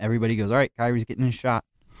movement. Everybody goes, all right, Kyrie's getting his shot.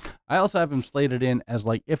 I also have him slated in as,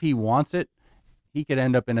 like, if he wants it, he could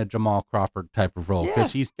end up in a Jamal Crawford type of role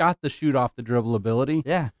because he's got the shoot off the dribble ability.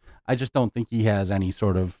 Yeah. I just don't think he has any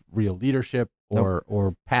sort of real leadership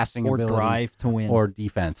or passing or ability. Or drive to win. Or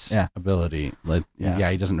defense ability. Like,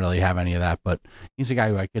 he doesn't really have any of that, but he's a guy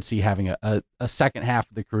who I could see having a second half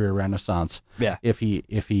of the career renaissance if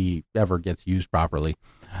he ever gets used properly.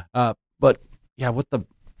 But, yeah,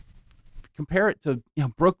 compare it to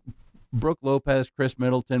Brooke Lopez, Chris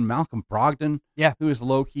Middleton, Malcolm Brogdon, who is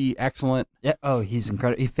low-key excellent. Yeah, he's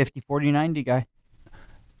incredible. He's 50, 40, 90 guy.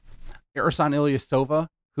 Ersan Ilyasova,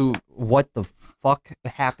 who... What the fuck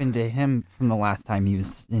happened to him from the last time he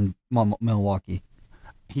was in Milwaukee?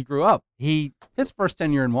 He grew up. His first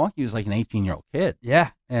tenure in Milwaukee, he was like an 18-year-old kid. Yeah.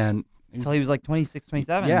 And until he was like 26,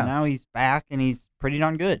 27. Yeah. And now he's back, and he's pretty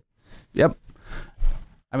darn good. Yep.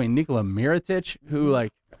 I mean, Nikola Mirotic, who,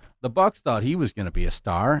 like, the Bucks thought he was going to be a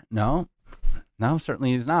star. No,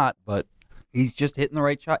 certainly he's not, but... He's just hitting the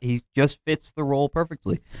right shot. He just fits the role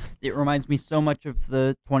perfectly. It reminds me so much of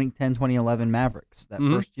the 2010-2011 Mavericks, that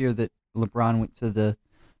first year that LeBron went to the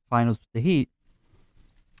finals with the Heat,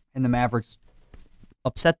 and the Mavericks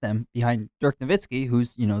upset them behind Dirk Nowitzki,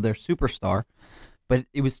 who's, their superstar. But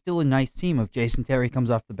it was still a nice team of Jason Terry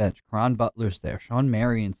comes off the bench, Caron Butler's there, Sean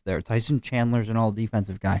Marion's there, Tyson Chandler's an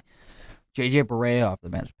all-defensive guy, J.J. Barea off the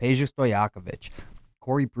bench, Peja Stojakovic,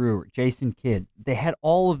 Corey Brewer, Jason Kidd. They had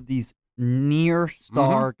all of these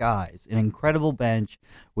near-star guys, an incredible bench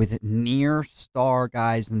with near-star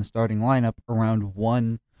guys in the starting lineup around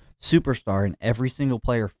one superstar, and every single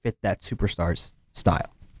player fit that superstar's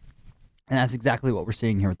style. And that's exactly what we're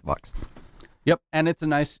seeing here with the Bucks. Yep, and it's a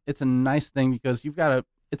nice thing because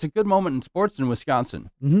it's a good moment in sports in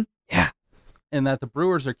Wisconsin. Mm-hmm. Yeah. And that the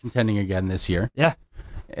Brewers are contending again this year. Yeah.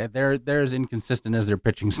 They're as inconsistent as their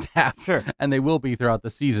pitching staff. Sure. And they will be throughout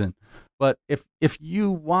the season. But if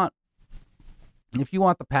you want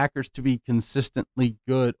the Packers to be consistently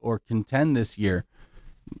good or contend this year,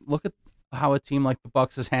 look at how a team like the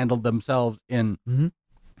Bucks has handled themselves in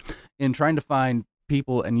trying to find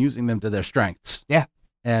people and using them to their strengths. Yeah.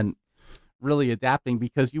 And really adapting,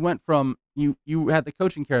 because you went from you had the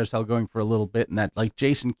coaching carousel going for a little bit, and that, like,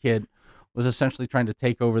 Jason Kidd was essentially trying to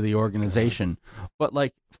take over the organization. But,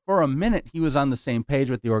 like, for a minute, he was on the same page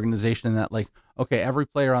with the organization in that, like, okay, every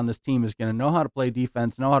player on this team is going to know how to play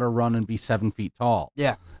defense, know how to run, and be 7 feet tall.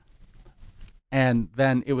 Yeah. And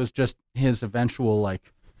then it was just his eventual,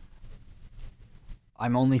 like...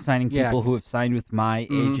 I'm only signing people who have signed with my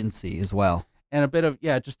agency as well. And a bit of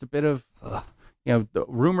the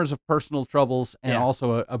rumors of personal troubles, and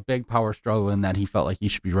also a big power struggle in that he felt like he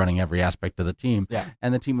should be running every aspect of the team. Yeah.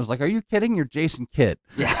 And the team was like, are you kidding? You're Jason Kidd.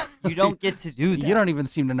 Yeah. You don't get to do that. You don't even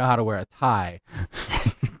seem to know how to wear a tie.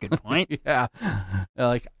 Good point. Yeah.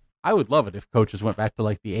 Like, I would love it if coaches went back to,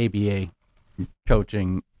 like, the ABA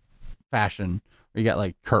coaching fashion, where you got,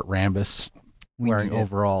 like, Kurt Rambis wearing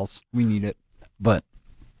overalls. We need it. But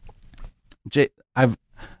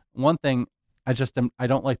one thing, I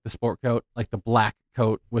don't like the sport coat, like the black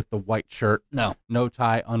coat with the white shirt. No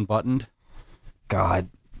tie, unbuttoned. God,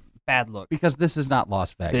 bad look. Because this is not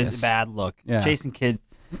Las Vegas. This is bad look. Yeah. Jason Kidd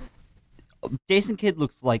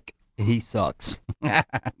looks like he sucks.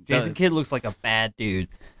 Jason Kidd looks like a bad dude.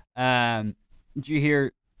 Did you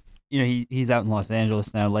hear? He's out in Los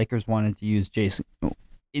Angeles now. Lakers wanted to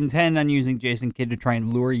intend on using Jason Kidd to try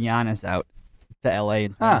and lure Giannis out to LA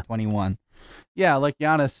in 2021. Yeah, like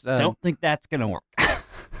Giannis. Don't think that's gonna work.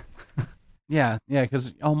 Yeah,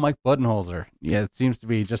 because Mike Budenholzer. Yeah, it seems to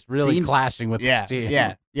be just really clashing with this team.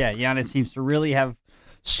 Yeah. Giannis seems to really have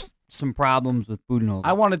some problems with Budenholzer.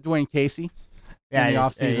 I wanted Dwayne Casey in the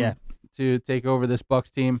offseason to take over this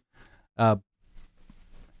Bucks team. It's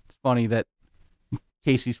funny that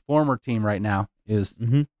Casey's former team right now is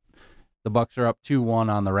the Bucks are up 2-1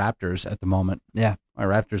 on the Raptors at the moment. Yeah, my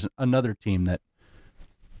Raptors, another team that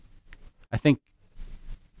I think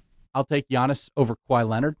I'll take Giannis over Kawhi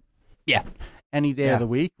Leonard. Yeah, any day of the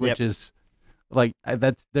week, which is like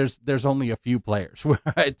there's only a few players where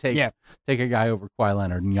I take a guy over Kawhi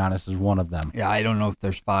Leonard, and Giannis is one of them. Yeah, I don't know if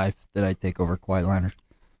there's 5 that I take over Kawhi Leonard.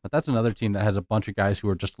 But that's another team that has a bunch of guys who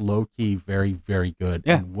are just low key, very, very good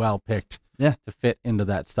and well picked to fit into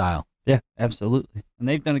that style. Yeah, absolutely. And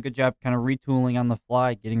they've done a good job kind of retooling on the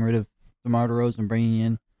fly, getting rid of DeMar DeRozan, bringing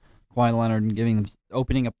in Kawhi Leonard, and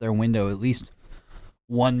opening up their window at least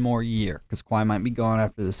one more year, because Kawhi might be gone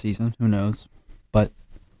after the season. Who knows? But,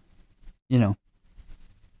 if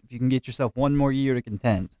you can get yourself one more year to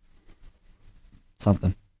contend,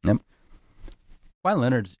 something. Yep. Kawhi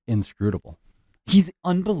Leonard's inscrutable. He's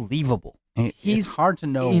unbelievable. It's hard to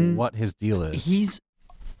know what his deal is. He's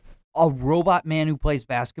a robot man who plays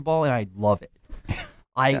basketball, and I love it.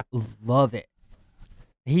 I love it.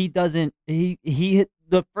 He doesn't. He hit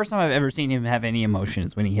the first time I've ever seen him have any emotion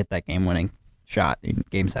is when he hit that game-winning shot in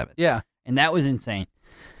Game 7. Yeah, and that was insane.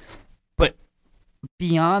 But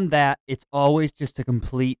beyond that, it's always just a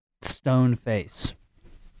complete stone face.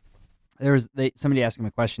 Somebody asked him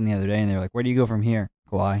a question the other day, and they were like, "Where do you go from here,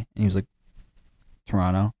 Kawhi?" And he was like,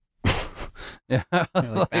 "Toronto." Yeah,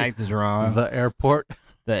 like, back to Toronto. The airport.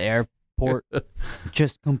 The airport,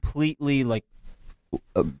 just completely like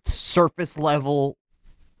surface level,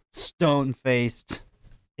 stone faced.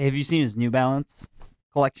 Have you seen his New Balance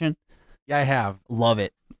collection? Yeah, I have. Love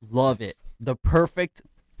it. The perfect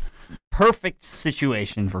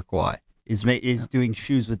situation for Kawhi is doing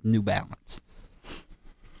shoes with New Balance.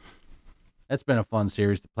 It's been a fun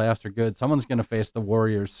series. The playoffs are good. Someone's going to face the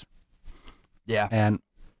Warriors. Yeah. And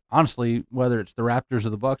honestly, whether it's the Raptors or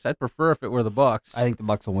the Bucks, I'd prefer if it were the Bucks. I think the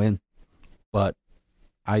Bucks will win. But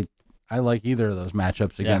I like either of those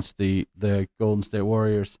matchups against the Golden State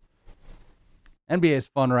Warriors. NBA is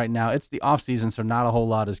fun right now. It's the off season, so not a whole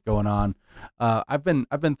lot is going on. I've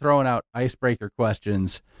been throwing out icebreaker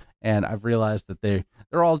questions, and I've realized that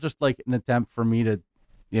they're all just like an attempt for me to,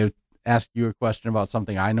 ask you a question about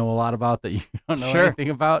something I know a lot about that you don't know anything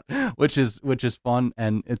about, which is fun,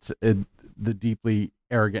 and it's the deeply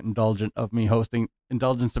arrogant indulgence of me hosting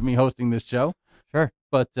this show. Sure.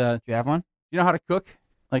 But do you have one? Do you know how to cook?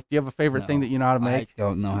 Like, do you have a favorite thing that you know how to make? I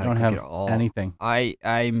don't know how to cook have at all. Anything.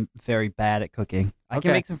 I'm very bad at cooking. I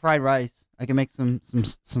can make some fried rice. I can make some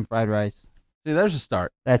fried rice. See, there's a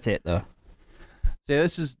start. That's it, though. See,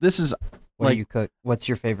 this is. What do you cook? What's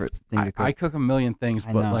your favorite thing to cook? I cook a million things,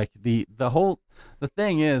 but like the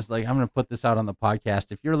thing is, like, I'm gonna put this out on the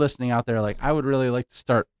podcast. If you're listening out there, like, I would really like to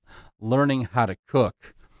start learning how to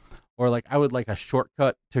cook, or like I would like a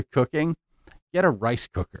shortcut to cooking. Get a rice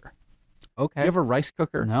cooker. Okay. Do you have a rice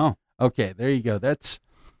cooker? No. Okay, there you go.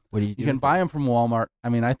 What do you do? You can buy them from Walmart. I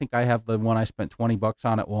mean, I think I have the one I spent $20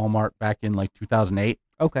 on at Walmart back in like 2008.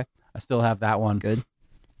 Okay. I still have that one. Good.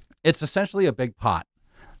 It's essentially a big pot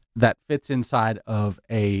that fits inside of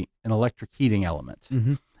an electric heating element.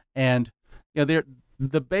 Mm-hmm. And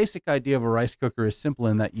the basic idea of a rice cooker is simple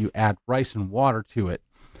in that you add rice and water to it.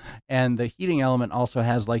 And the heating element also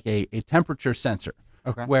has like a temperature sensor.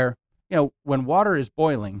 Okay. Where, when water is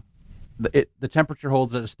boiling, the temperature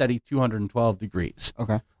holds at a steady 212 degrees.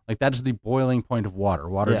 Okay. Like, that is the boiling point of water.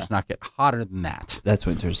 Water does not get hotter than that. That's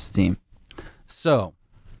when there's steam. So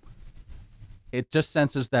it just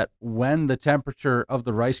senses that when the temperature of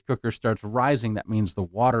the rice cooker starts rising, that means the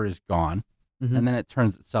water is gone, and then it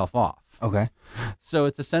turns itself off. Okay. So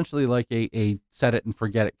it's essentially like a set it and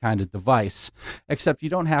forget it kind of device, except you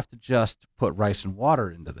don't have to just put rice and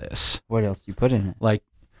water into this. What else do you put in it? Like,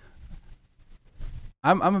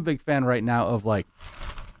 I'm a big fan right now of, like,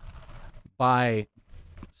 buy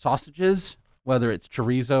sausages, whether it's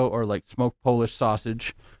chorizo or like smoked Polish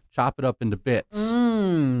sausage, chop it up into bits,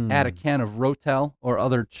 add a can of Rotel or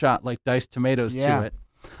other diced tomatoes to it,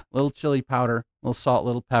 little chili powder, little salt,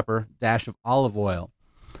 little pepper, dash of olive oil,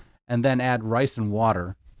 and then add rice and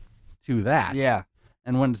water to that. Yeah.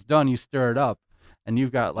 And when it's done, you stir it up, and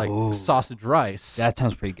you've got like sausage rice. That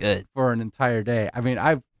sounds pretty good. For an entire day. I mean,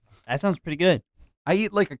 that sounds pretty good. I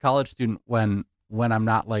eat like a college student when I'm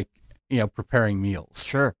not like, preparing meals.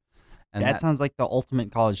 Sure. And that sounds like the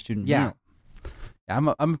ultimate college student meal.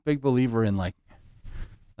 Yeah, I'm a big believer in like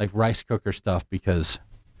rice cooker stuff because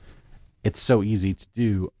it's so easy to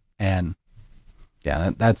do, and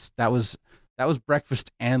that was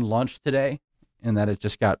breakfast and lunch today, and that it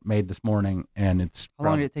just got made this morning, and it's how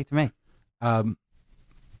long did it take to make?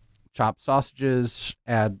 Chop sausages,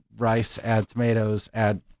 add rice, add tomatoes,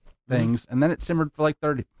 add things, and then it simmered for like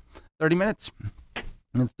 30 minutes,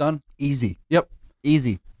 and it's done. Easy. Yep.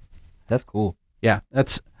 Easy. That's cool. Yeah,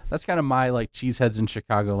 that's kind of my like cheeseheads in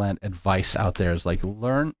Chicagoland advice out there is like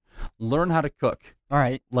learn how to cook. All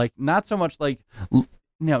right. Like, not so much like,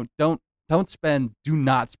 honestly, do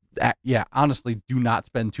not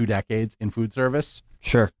spend 2 decades in food service.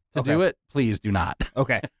 Sure. To do it, please do not.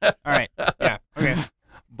 Okay. All right. Yeah. Okay.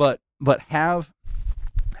 But have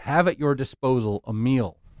at your disposal a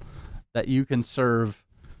meal that you can serve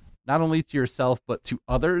not only to yourself but to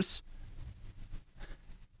others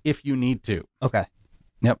if you need to. Okay.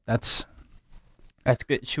 Yep, that's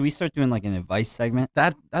good. Should we start doing like an advice segment?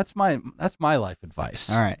 that's my life advice.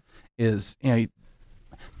 All right. Is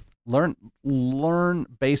learn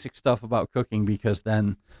basic stuff about cooking, because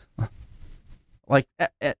then, like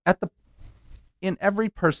in every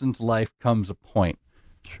person's life comes a point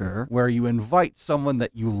Sure. where you invite someone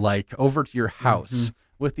that you like over to your house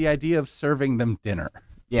with the idea of serving them dinner.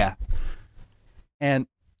 Yeah. And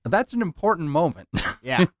that's an important moment.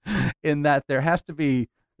 Yeah. In that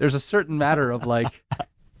there's a certain matter of like,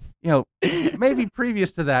 maybe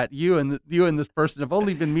previous to that, you and this person have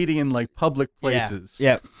only been meeting in like public places.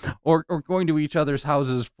 Yeah. Or going to each other's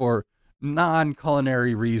houses for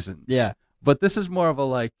non-culinary reasons. Yeah. But this is more of a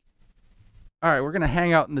like, all right, we're going to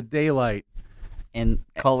hang out in the daylight. And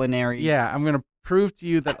culinary. Yeah, I'm going to prove to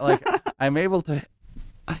you that like I'm able to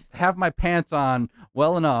have my pants on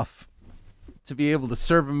well enough to be able to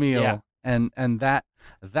serve a meal. Yeah. And that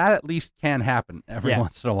at least can happen every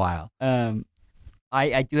once in a while.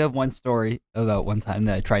 I do have one story about one time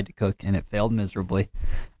that I tried to cook and it failed miserably.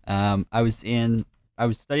 I was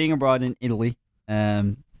studying abroad in Italy,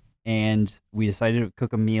 and we decided to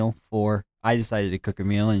cook a meal I decided to cook a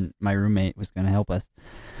meal, and my roommate was going to help us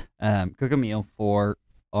cook a meal for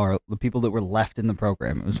the people that were left in the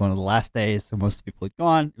program. It was one of the last days, so most of the people had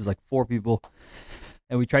gone. It was like 4 people.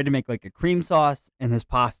 And we tried to make like a cream sauce and this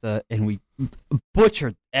pasta, and we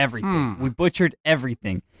butchered everything. We butchered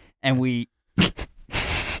everything, and we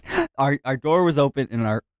our door was open, and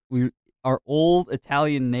our old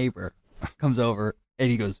Italian neighbor comes over, and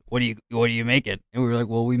he goes, "What are you making?" And we were like,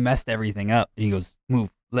 "Well, we messed everything up." And he goes, "Move,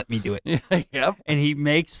 let me do it." Yep. And he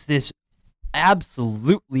makes this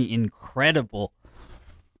absolutely incredible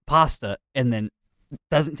pasta, and then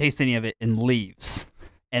doesn't taste any of it and leaves.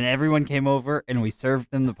 And everyone came over, and we served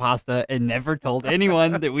them the pasta and never told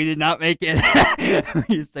anyone that we did not make it.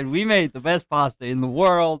 We said, we made the best pasta in the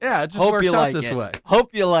world. Yeah, it just Hope works you out like this it. way.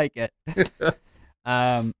 Hope you like it.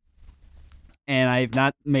 And I've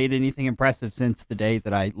not made anything impressive since the day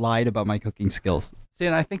that I lied about my cooking skills. See,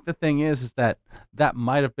 and I think the thing is that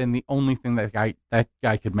might have been the only thing that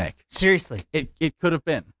guy could make. Seriously. It could have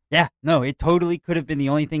been. Yeah, no, it totally could have been the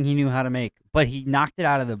only thing he knew how to make. But he knocked it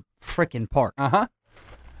out of the frickin' park. Uh-huh.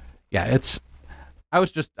 Yeah, I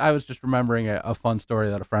was just remembering a fun story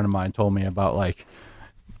that a friend of mine told me about, like,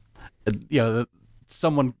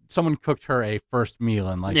 someone cooked her a first meal,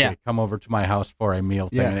 and like they come over to my house for a meal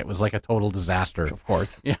thing, and it was like a total disaster. Of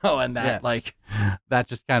course. And that like that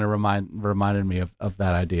just kind of reminded me of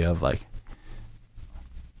that idea of like,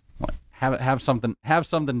 have something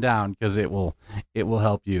down, because it will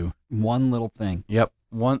help you. One little thing. Yep.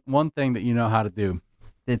 One thing that you know how to do.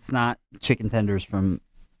 It's not chicken tenders from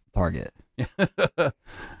Target.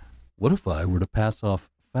 What if I were to pass off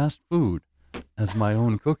fast food as my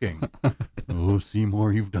own cooking? Oh,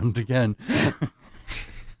 Seymour, you've done it again.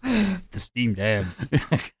 The steamed hams.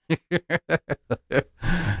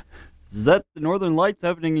 Is that the Northern Lights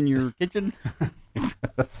happening in your kitchen?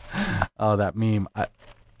 Oh, that meme.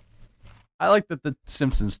 I like that The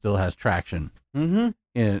Simpsons still has traction in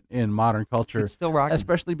modern culture. It's still rocking.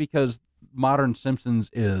 Especially because modern Simpsons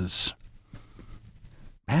is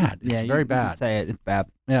bad. It's very bad. You can say it. It's bad.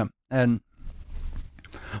 Yeah.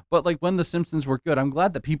 But like when The Simpsons were good, I'm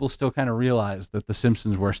glad that people still kind of realize that The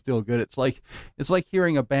Simpsons were still good. It's like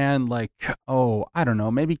hearing a band like, I don't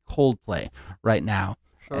know, maybe Coldplay right now.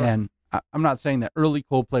 Sure. And I'm not saying that early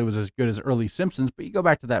Coldplay was as good as early Simpsons, but you go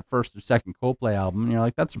back to that first or second Coldplay album, and you're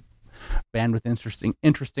like, that's a band with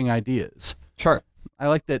interesting ideas. Sure. I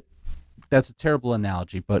like that. That's a terrible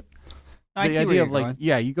analogy, but the idea of like,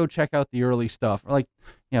 you go check out the early stuff. Or like,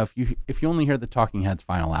 if you only hear the Talking Heads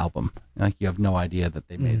final album, like you have no idea that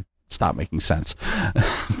they stop making sense.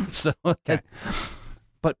 So,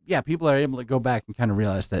 but yeah, people are able to go back and kind of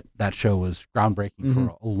realize that show was groundbreaking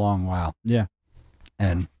for a long while. Yeah,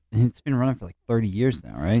 and it's been running for like 30 years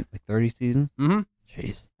now, right? Like 30 seasons. Mm-hmm.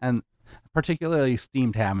 Jeez. And particularly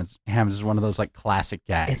steamed hams is one of those like classic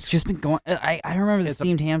gags. It's just been going. I remember the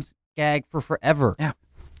steamed hams gag for forever. Yeah.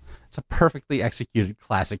 It's a perfectly executed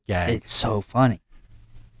classic gag. It's so funny.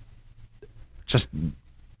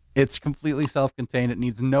 It's completely self-contained. It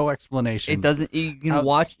needs no explanation. It doesn't. You can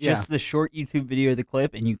watch just the short YouTube video of the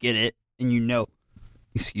clip, and you get it, and you know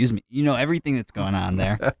everything that's going on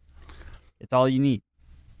there. It's all you need.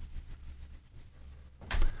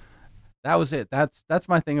 That was it. That's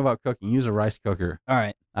my thing about cooking. Use a rice cooker. All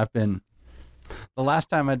right. The last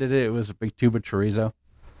time I did it was a big tube of chorizo,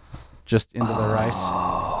 just into the rice.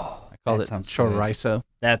 I called it chorizo.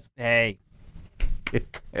 That's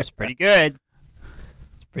It's pretty good.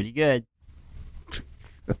 It's pretty good.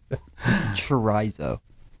 Chorizo.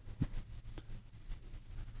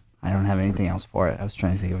 I don't have anything else for it. I was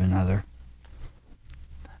trying to think of another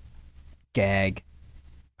gag.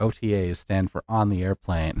 OTAs stand for on the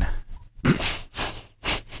airplane.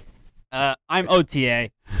 I'm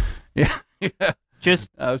OTA. Yeah.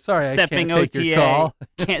 Just sorry, stepping I can't take your call.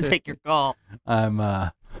 Can't take your call.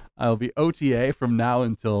 I'll be OTA from now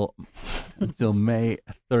until May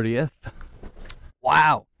 30th.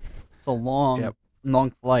 Wow. It's a long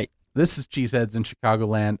flight. This is Cheeseheads in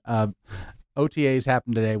Chicagoland. OTAs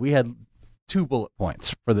happened today. We had 2 bullet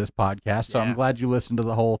points for this podcast, so I'm glad you listened to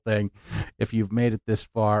the whole thing. If you've made it this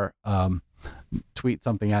far, tweet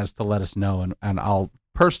something at us to let us know, and I'll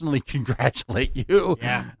personally congratulate you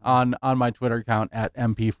on my Twitter account at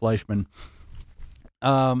MP Fleischman.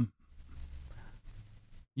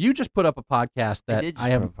 You just put up a podcast that it's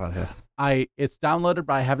downloaded,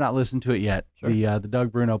 but I have not listened to it yet. Sure. The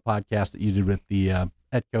Doug Bruno podcast that you did with the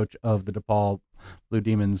head coach of the DePaul Blue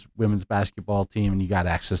Demons women's basketball team, and you got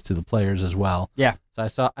access to the players as well. Yeah.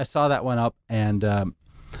 So I saw that one up, and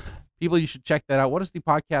people, you should check that out. What is the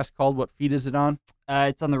podcast called? What feed is it on?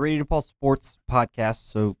 It's on the Radio DePaul Sports podcast.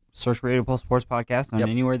 So search Radio DePaul Sports podcast on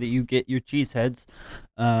anywhere that you get your Cheeseheads,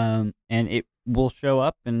 and it will show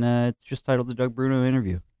up. And it's just titled the Doug Bruno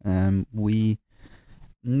interview.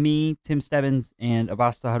 Me, Tim Stebbins, and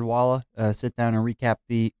Abbas Hadwala sit down and recap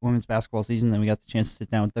the women's basketball season. Then we got the chance to sit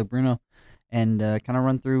down with Doug Bruno and kind of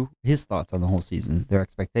run through his thoughts on the whole season, their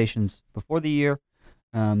expectations before the year,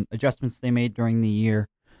 adjustments they made during the year.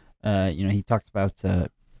 He talks about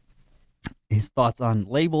his thoughts on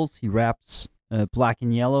labels. He raps Black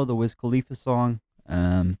and Yellow, the Wiz Khalifa song.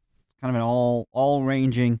 Kind of an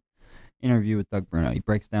all-ranging interview with Doug Bruno. He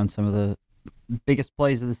breaks down some of the biggest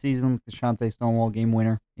plays of the season, with the Shante Stonewall game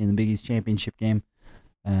winner in the Big East Championship game.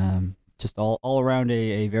 Just all around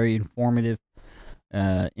a very informative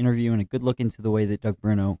interview, and a good look into the way that Doug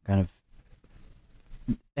Bruno kind of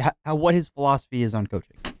what his philosophy is on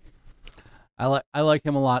coaching. I like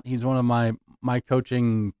him a lot. He's one of my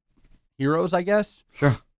coaching heroes, I guess.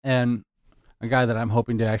 Sure. And a guy that I'm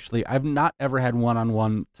hoping to I've not ever had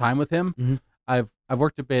one-on-one time with him. Mm-hmm. I've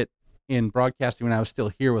worked a bit in broadcasting when I was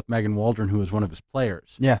still here with Megan Waldron, who was one of his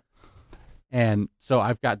players. Yeah. And so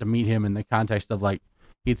I've got to meet him in the context of, like,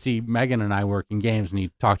 he'd see Megan and I work in games, and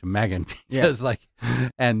he'd talk to Megan because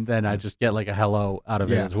and then I just get like a hello out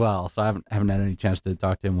of it as well. So I haven't had any chance to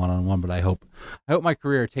talk to him one-on-one, but I hope my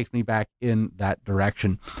career takes me back in that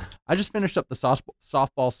direction. I just finished up the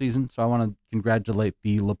softball season, so I want to congratulate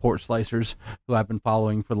the LaPorte Slicers, who I've been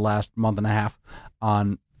following for the last month and a half,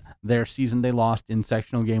 on their season. They lost in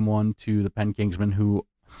sectional game 1 to the Penn Kingsmen, who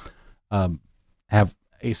have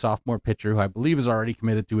a sophomore pitcher who I believe is already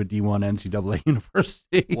committed to a D1 NCAA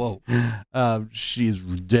university. Whoa. She's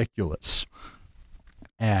ridiculous.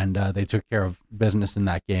 And they took care of business in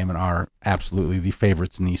that game and are absolutely the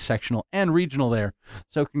favorites in the sectional and regional there.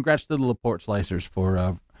 So congrats to the LaPorte Slicers for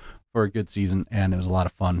a good season, and it was a lot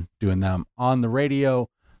of fun doing them on the radio.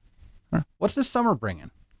 What's this summer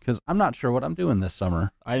bringing? Because I'm not sure what I'm doing this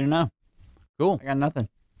summer. I don't know. Cool. I got nothing.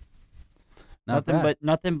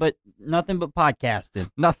 Nothing but podcasting.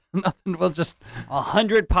 Nothing. We'll just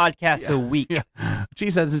 100 podcasts a week. Yeah.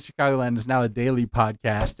 Cheeseheads in Chicagoland is now a daily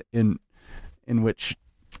podcast in which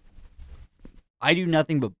I do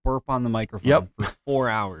nothing but burp on the microphone for 4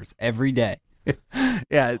 hours every day.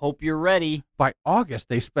 Yeah. Hope you're ready. By August,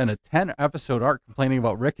 they spent a 10-episode arc complaining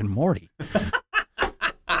about Rick and Morty.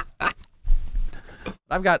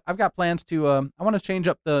 I've got plans to. I want to change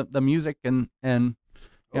up the music and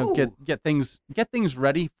get things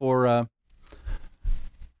ready for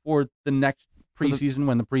the next preseason,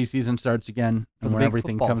 when the preseason starts again and when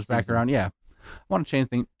everything comes back around. Yeah, I want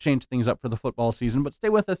to change things up for the football season, but stay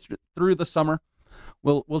with us through the summer.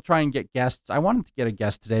 We'll try and get guests. I wanted to get a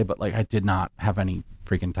guest today, but I did not have any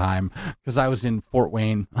freaking time because I was in Fort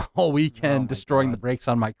Wayne all weekend destroying the brakes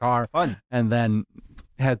on my car. Fun. And then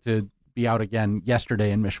had to be out again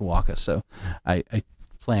yesterday in Mishawaka, so I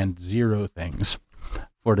planned 0 things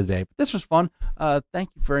for today. But this was fun. Thank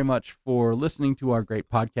you very much for listening to our great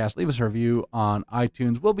podcast. Leave us a review on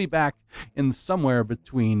iTunes. We'll be back in somewhere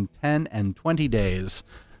between 10 and 20 days,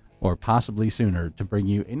 or possibly sooner, to bring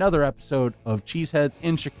you another episode of Cheeseheads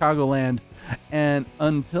in Chicagoland. And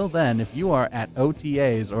until then, if you are at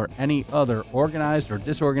OTAs or any other organized or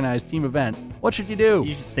disorganized team event, what should you do?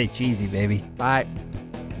 You should stay cheesy, baby. Bye.